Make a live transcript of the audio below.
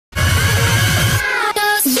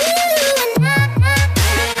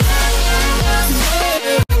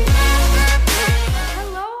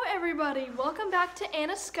to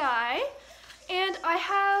Anna Sky, and I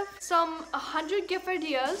have some 100 gift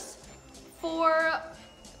ideas for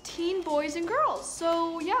teen boys and girls.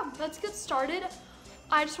 So yeah, let's get started.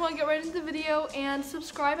 I just want to get right into the video and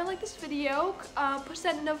subscribe and like this video, push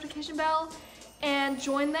that notification bell, and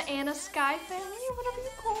join the Anna Sky family, or whatever you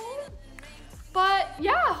call it. But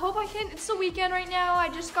yeah, hope I can. It's the weekend right now. I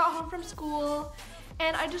just got home from school,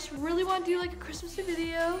 and I just really want to do like a Christmas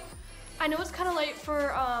video. I know it's kind of late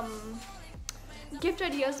for gift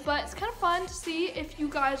ideas, but it's kind of fun to see if you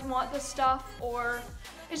guys want this stuff, or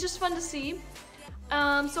it's just fun to see.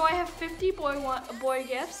 So I have 50 boy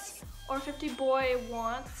gifts, or 50 boy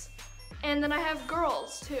wants, and then I have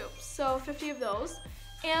girls too, so 50 of those.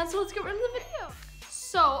 And so let's get right into the video.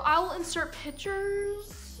 So I will insert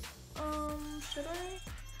pictures. Should I?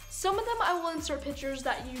 Some of them I will insert pictures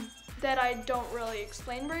that I don't really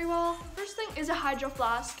explain very well. First thing is a Hydro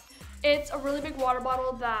Flask. It's a really big water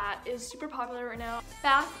bottle that is super popular right now.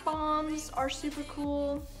 Bath bombs are super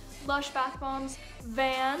cool. Lush bath bombs.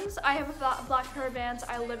 Vans. I have a black pair of Vans.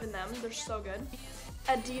 I live in them. They're so good.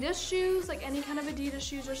 Adidas shoes, like any kind of Adidas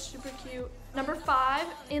shoes, are super cute. Number 5,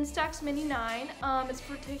 Instax Mini 9. It's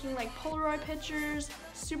for taking like Polaroid pictures.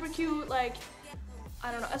 Super cute, like,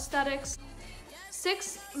 I don't know, aesthetics.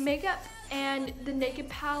 6, makeup and the Naked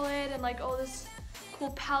palette and like all this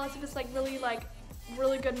cool palettes. If it's like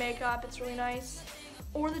really good makeup, it's really nice.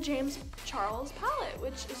 Or the James Charles palette,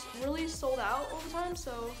 which is really sold out all the time,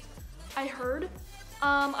 so I heard.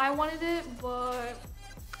 I wanted it, but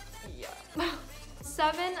yeah.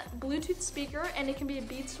 7, Bluetooth speaker, and it can be a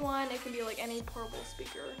Beats one, it can be like any portable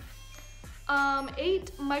speaker.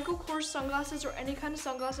 8, Michael Kors sunglasses, or any kind of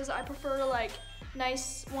sunglasses. I prefer like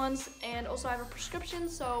nice ones, and also I have a prescription,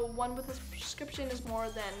 so one with a prescription is more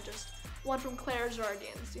than just one from Claire's or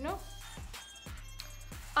Ardeen's, you know?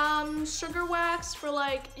 Sugar wax for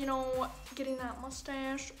like, you know, getting that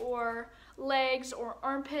mustache, or legs, or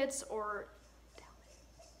armpits, or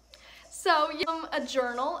so a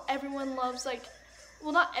journal. Everyone loves, like,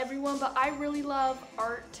 well, not everyone, but I really love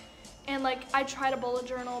art, and like I tried a bullet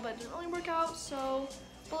journal but it didn't really work out, so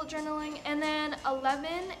bullet journaling. And then 11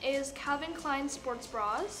 is Calvin Klein sports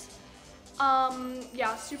bras.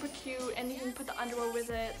 Yeah, super cute, and you can put the underwear with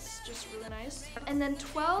it. It's just really nice. And then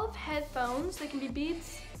 12, headphones. They can be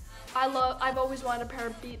Beats. I've always wanted a pair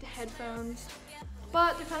of Beat headphones,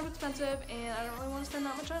 but they're kind of expensive and I don't really want to spend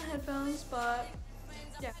that much on headphones, but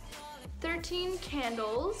yeah. 13,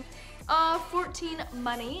 candles. 14,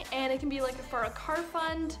 money, and it can be like for a car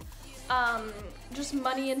fund, just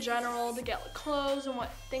money in general to get like clothes and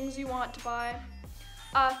what things you want to buy.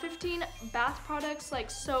 15, bath products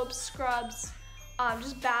like soaps, scrubs,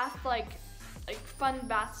 just bath, like fun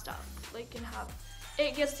bath stuff. Like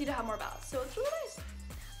it gets you to have more baths, so it's really nice.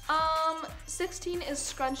 16 is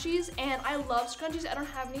scrunchies, and I love scrunchies. I don't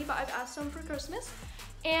have any, but I've asked them for Christmas,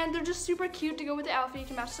 and they're just super cute to go with the outfit. You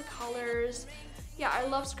can match the colors. Yeah, I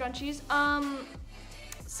love scrunchies.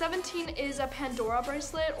 17 is a Pandora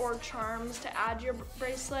bracelet, or charms to add to your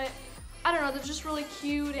bracelet. I don't know, they're just really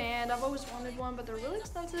cute, and I've always wanted one, but they're really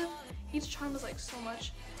expensive. Each charm is like so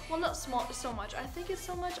much. Well, not so much. I think it's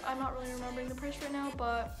so much. I'm not really remembering the price right now,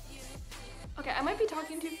 but okay, I might be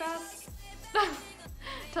talking too fast.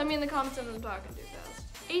 Tell me in the comments if I'm talking too fast.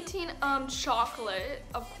 18, chocolate,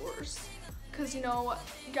 of course, because you know,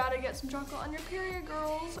 you gotta get some chocolate on your period,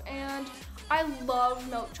 girls. And I love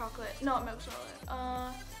milk chocolate, not milk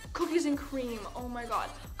chocolate, cookies and cream. Oh my god.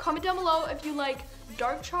 Comment down below if you like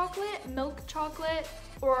dark chocolate, milk chocolate,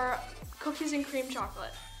 or cookies and cream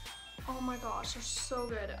chocolate. Oh my gosh, they're so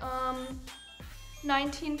good.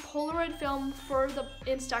 19, Polaroid film for the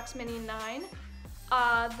Instax Mini 9.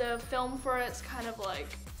 The film for it's kind of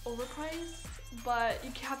like overpriced, but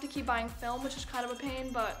you have to keep buying film, which is kind of a pain,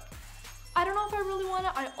 but I don't know if I really want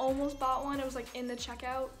it. I almost bought one. It was like in the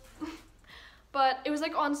checkout. But it was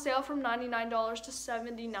like on sale from $99 to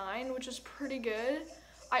 $79, which is pretty good.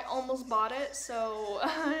 I almost bought it, so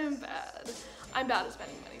I'm bad. I'm bad at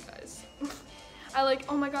spending money, guys. I like,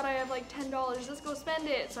 oh my god, I have like $10, let's go spend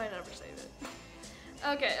it. So I never save it.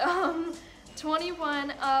 Okay,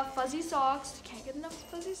 21, fuzzy socks. Can't get enough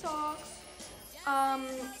fuzzy socks.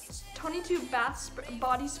 22,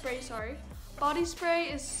 body spray, sorry. Body spray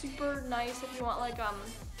is super nice if you want like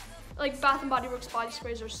Bath & Body Works body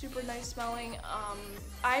sprays are super nice smelling.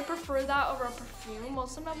 I prefer that over a perfume. Well,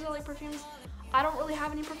 sometimes I like perfumes. I don't really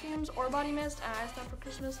have any perfumes or body mist, and I asked that for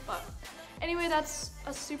Christmas, but anyway, that's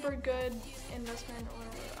a super good investment, or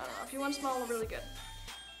I don't know, if you want to smell really good.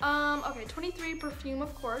 Okay, 23, perfume,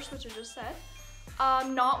 of course, which I just said.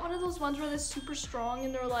 Not one of those ones where they're super strong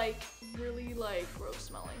and they're like really like gross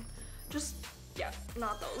smelling. Just, yeah,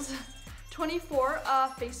 not those. 24,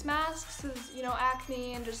 face masks, is, you know,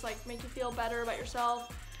 acne and just like make you feel better about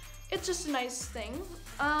yourself. It's just a nice thing.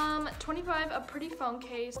 25, a pretty phone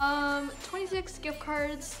case. 26, gift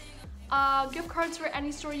cards. Gift cards for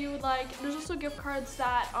any store you would like. There's also gift cards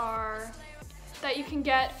that you can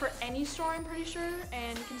get for any store, I'm pretty sure,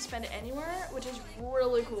 and you can spend it anywhere, which is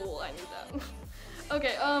really cool. I need that.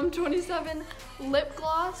 Okay, 27, lip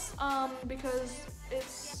gloss, because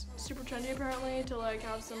it's super trendy apparently to like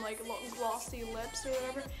have some like glossy lips or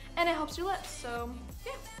whatever, and it helps your lips, so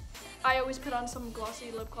yeah. I always put on some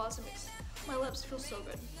glossy lip gloss. It makes my lips feel so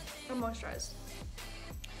good and moisturized.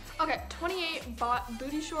 Okay, 28,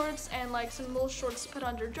 booty shorts and like some little shorts to put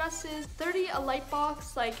under dresses. 30, a light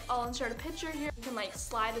box. Like I'll insert a picture here. You can like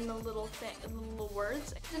slide in the little thing, the little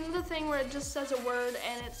words. There's another thing where it just says a word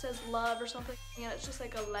and it says love or something, and it's just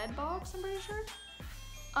like a lead box, I'm pretty sure.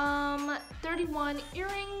 31,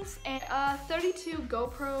 earrings, and 32,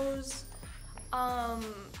 GoPros.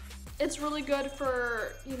 It's really good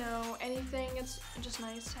for, you know, anything. It's just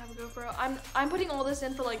nice to have a GoPro. I'm putting all this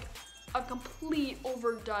in for like a complete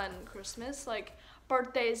overdone Christmas, like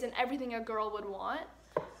birthdays and everything a girl would want,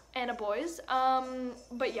 and a boy's.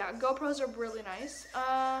 But yeah, GoPros are really nice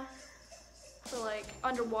for like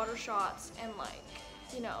underwater shots and like,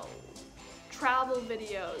 you know, travel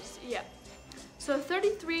videos. Yeah. So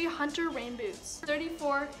 33, Hunter rain boots.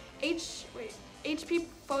 34, HP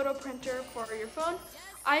photo printer for your phone.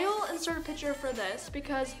 I'll insert a picture for this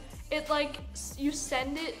because it like, you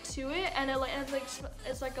send it to it and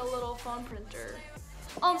it's like a little phone printer.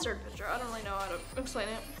 I'll insert a picture. I don't really know how to explain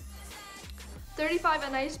it. 35, a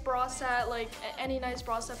nice bra set, like any nice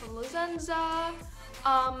bra set from La Senza.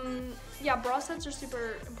 Yeah, bra sets are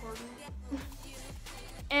super important.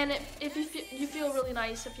 And if you feel really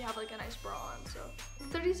nice if you have like a nice bra on, so.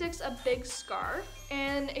 36, a big scarf,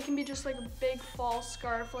 and it can be just like a big fall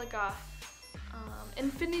scarf, like a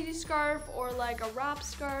infinity scarf or like a wrap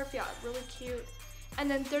scarf. Yeah, really cute. And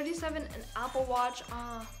then 37, an Apple Watch.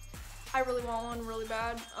 I really want one really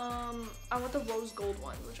bad. I want the rose gold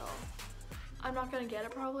one, which I'm not gonna get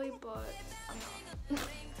it probably, but I'm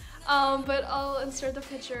not. But I'll insert the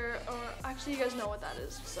picture, or actually you guys know what that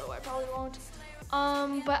is, so I probably won't.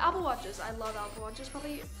 But Apple Watches, I love Apple Watches.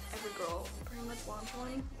 Probably every girl pretty much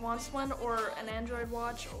wants one, or an Android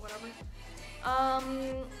watch or whatever.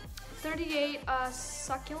 38,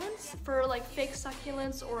 succulents, for like fake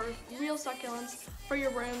succulents or real succulents for your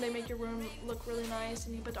room. They make your room look really nice,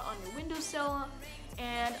 and you put it on your windowsill.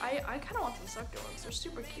 And I kind of want some succulents. They're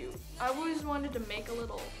super cute. I've always wanted to make a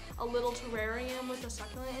little terrarium with a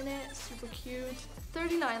succulent in it. Super cute.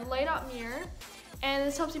 39, light up mirror. And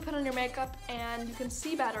this helps you put on your makeup and you can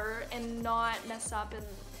see better and not mess up, and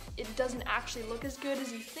it doesn't actually look as good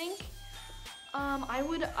as you think. I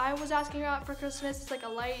was asking about for Christmas. It's like a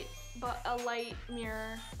light up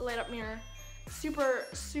mirror.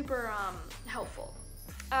 Super helpful.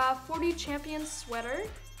 40, Champion sweater.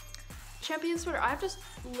 Champion sweater. I have just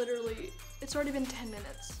literally, it's already been 10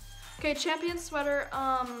 minutes. Okay, Champion sweater.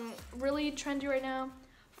 Really trendy right now.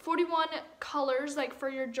 41, colors, like for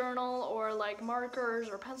your journal or like markers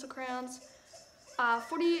or pencil crayons.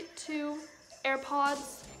 42,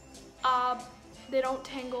 AirPods. They don't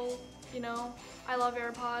tangle, you know. I love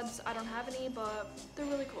AirPods. I don't have any, but they're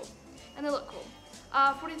really cool and they look cool.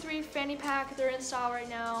 43, fanny pack. They're in style right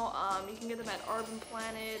now. You can get them at Urban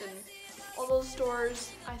Planet and all those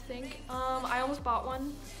stores, I think. I almost bought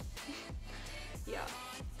one. Yeah,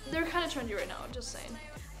 they're kind of trendy right now, just saying.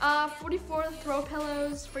 44, throw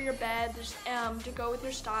pillows for your bed, just to go with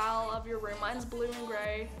your style of your room. Mine's blue and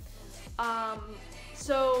gray.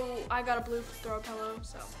 So I got a blue throw pillow,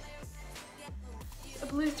 so. A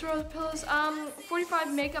blue throw pillows.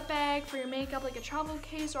 45, makeup bag for your makeup, like a travel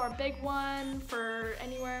case or a big one for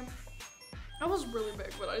anywhere. That was really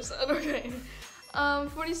big what I said, okay.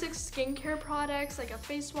 46, skincare products, like a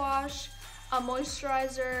face wash, a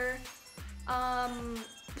moisturizer.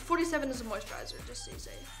 47 is a moisturizer, just so you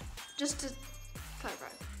say. Just to clarify.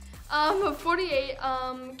 48,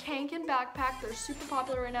 Kanken backpack. They're super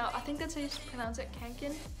popular right now. I think that's how you pronounce it,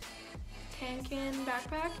 Kanken. Kanken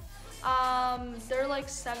backpack. They're like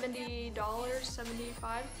 $70,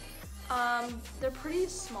 $75. They're pretty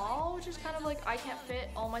small, which is kind of like, I can't fit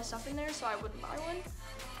all my stuff in there, so I wouldn't buy one.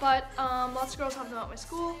 But lots of girls have them at my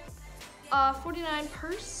school. 49,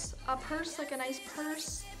 purse. A purse, like a nice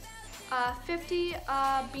purse. 50,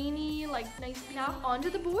 beanie, like nice. Now on to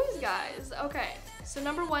the boys, guys. Okay, so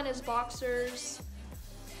number 1 is boxers.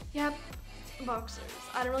 Yep, boxers.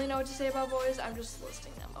 I don't really know what to say about boys. I'm just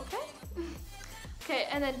listing them, okay? Okay,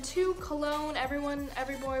 and then 2, cologne. Every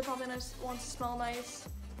boy probably wants to smell nice.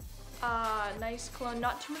 nice cologne,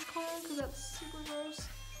 not too much cologne because that's super gross.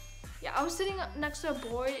 Yeah, I was sitting next to a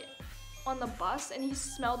boy on the bus and he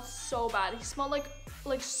smelled so bad. He smelled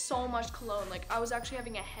like so much cologne. Like I was actually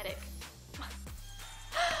having a headache.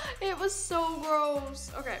 It was so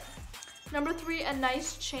gross. Okay, number 3, a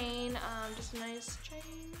nice chain, just a nice chain.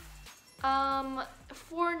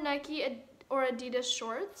 4, Nike or Adidas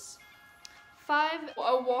shorts. 5,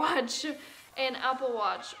 a watch, an Apple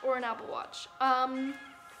Watch or an Apple Watch.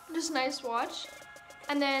 Just a nice watch.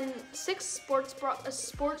 And then 6, sports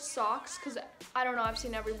socks, because I don't know, I've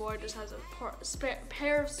seen every boy just has a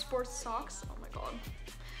pair of sports socks. Oh my god.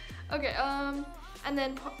 Okay, and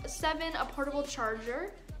then 7, a portable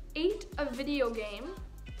charger. 8, a video game.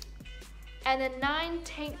 And then 9,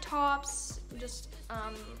 tank tops, just,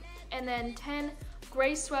 and then 10,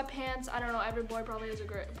 gray sweatpants. I don't know, every boy probably has a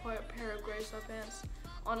pair of gray sweatpants,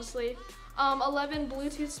 honestly. 11,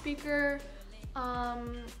 Bluetooth speaker.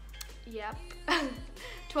 Yep.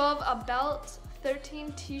 12, a belt.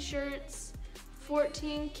 13, t-shirts.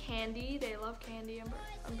 14, candy. They love candy,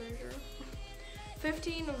 I'm pretty sure.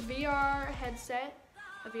 15, VR headset.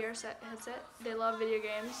 A VR headset. They love video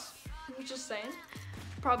games. I'm just saying.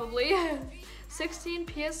 Probably. 16,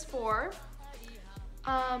 PS4.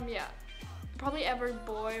 Yeah. Probably every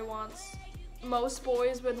boy wants, most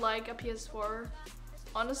boys would like a PS4,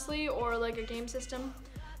 honestly, or like a game system.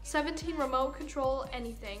 17, remote control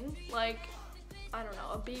anything, like, I don't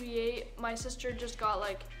know, a BB-8. My sister just got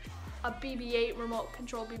like a BB-8, remote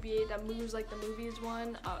control BB-8 that moves like the movies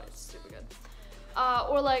one. Oh, it's super good.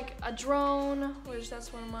 Or like a drone, which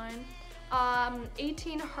that's one of mine.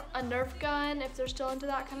 18, a Nerf gun, if they're still into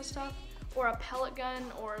that kind of stuff, or a pellet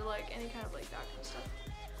gun, or like any kind of like that kind of stuff.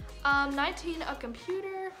 19, a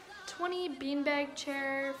computer. 20, beanbag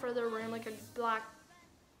chair for their room, like a black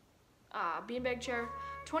beanbag chair.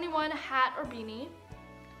 21, hat or beanie.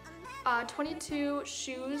 22,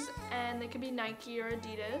 shoes, and they could be Nike or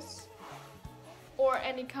Adidas, or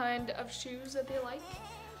any kind of shoes that they like.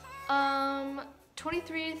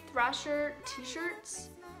 23, Thrasher t-shirts.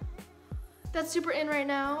 That's super in right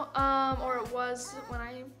now, or it was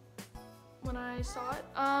when I saw it.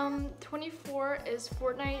 24 is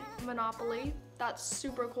Fortnite Monopoly. That's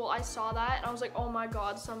super cool. I saw that and I was like, oh my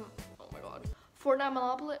god, Fortnite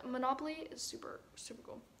Monopoly is super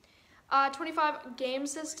cool. 25, game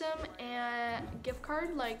system and gift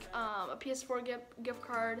card, like a PS4 gift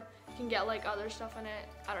card. You can get like other stuff in it.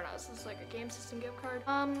 I don't know, this is like a game system gift card.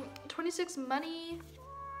 26, money.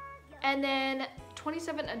 And then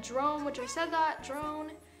 27, a drone, which I said that, drone.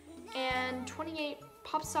 And 28,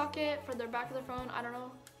 pop socket for the back of their phone. I don't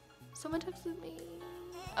know. Someone texted me.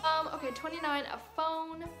 Okay, 29, a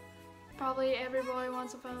phone. Probably every boy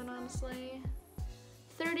wants a phone, honestly.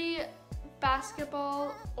 30,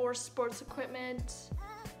 basketball or sports equipment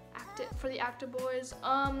for the active boys.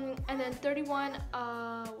 And then 31,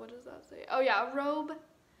 what does that say? Oh yeah, a robe.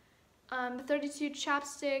 32,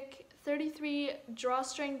 chapstick. 33,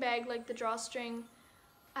 drawstring bag, like the drawstring,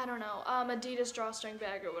 I don't know, Adidas drawstring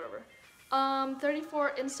bag or whatever.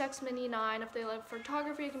 34, Instax Mini 9, if they like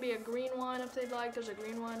photography. It can be a green one if they'd like, there's a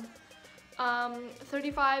green one.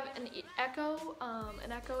 35, an Echo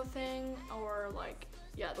thing, or like,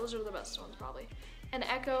 yeah, those are the best ones probably. An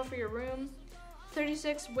Echo for your room.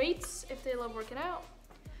 36, weights, if they love working out.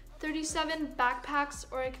 37, backpacks,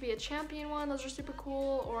 or it could be a Champion one, those are super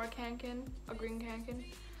cool, or a Kanken, a green Kanken.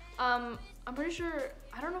 I'm pretty sure,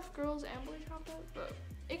 I don't know if girls and boys have that, but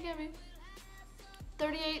it can be.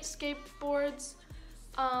 38, skateboards,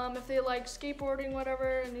 if they like skateboarding,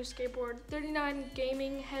 whatever, a new skateboard. 39,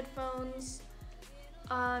 gaming headphones.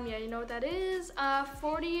 Yeah, you know what that is.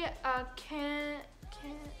 40, what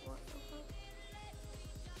the fuck?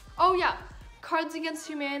 Oh yeah, Cards Against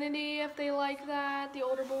Humanity, if they like that, the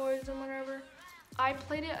older boys and whatever. I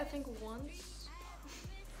played it, I think, once.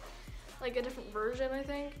 Like a different version, I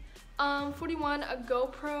think. 41, a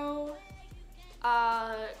GoPro,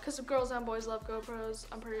 because girls and boys love GoPros,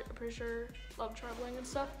 I'm pretty sure, love traveling and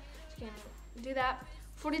stuff, so you can do that.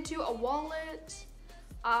 42, a wallet.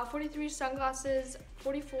 43, sunglasses.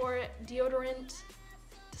 44, deodorant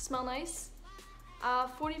to smell nice.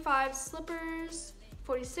 45, slippers.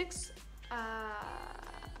 46,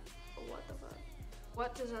 what the fuck?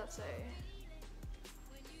 What does that say?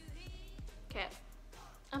 Okay,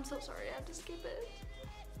 I'm so sorry, I have to skip it.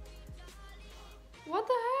 What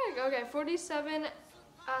the heck? Okay, 47,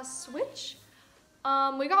 Switch.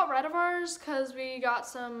 We got rid of ours because we got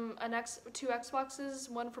two Xboxes,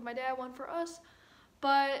 one for my dad, one for us.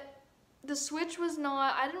 But the Switch was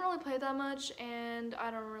not, I didn't really play that much, and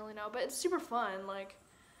I don't really know, but it's super fun. Like,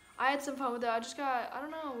 I had some fun with it. I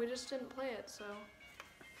don't know, we just didn't play it, so.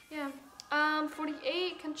 Yeah.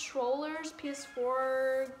 48 controllers,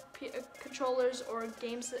 PS4 controllers, or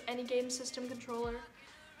any game system controller.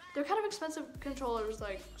 They're kind of expensive controllers,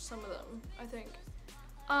 like some of them, I think.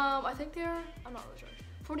 I'm not really sure.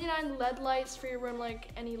 49 LED lights for your room, like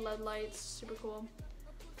any LED lights, super cool.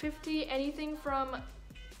 50, anything from,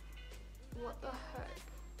 what the heck?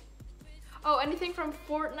 Oh, anything from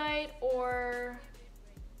Fortnite or,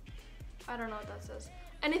 I don't know what that says.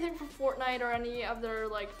 Anything from Fortnite or any of their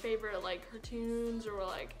like favorite like cartoons or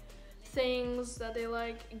like things that they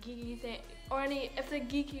like, geeky thing, or if the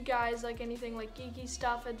geeky guys like anything like geeky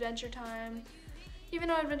stuff, Adventure Time. Even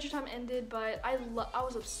though Adventure Time ended, but I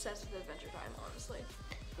was obsessed with Adventure Time, honestly.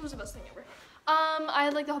 It was the best thing ever. I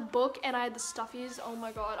had like the book and I had the stuffies. Oh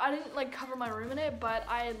my god. I didn't like cover my room in it, but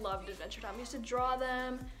I loved Adventure Time. I used to draw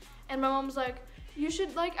them, and my mom was like, you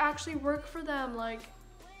should like actually work for them, like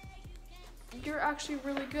you're actually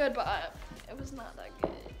really good, but it was not that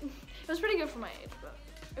good. It was pretty good for my age, but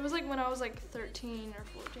it was like when I was like 13 or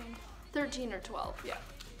 14. 13 or 12, yeah.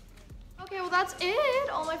 Okay, well that's it,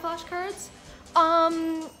 all my flashcards.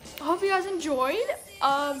 Hope you guys enjoyed.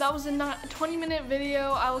 That was a 20-minute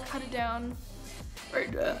video. I will cut it down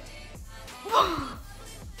right there.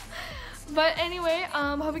 But anyway,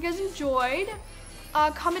 hope you guys enjoyed.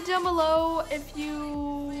 Comment down below if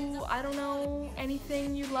you, I don't know,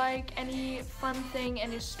 anything you like, any fun thing,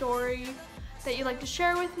 any story that you'd like to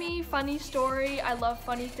share with me. Funny story. I love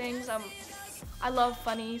funny things. I love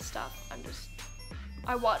funny stuff.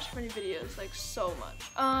 I watch funny videos like so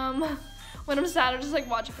much. When I'm sad, I just like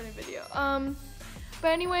watch a funny video. But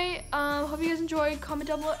anyway, hope you guys enjoyed. Comment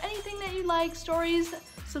down below anything that you like, stories,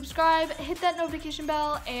 subscribe, hit that notification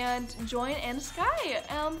bell, and join Anna Sky.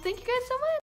 Thank you guys so much.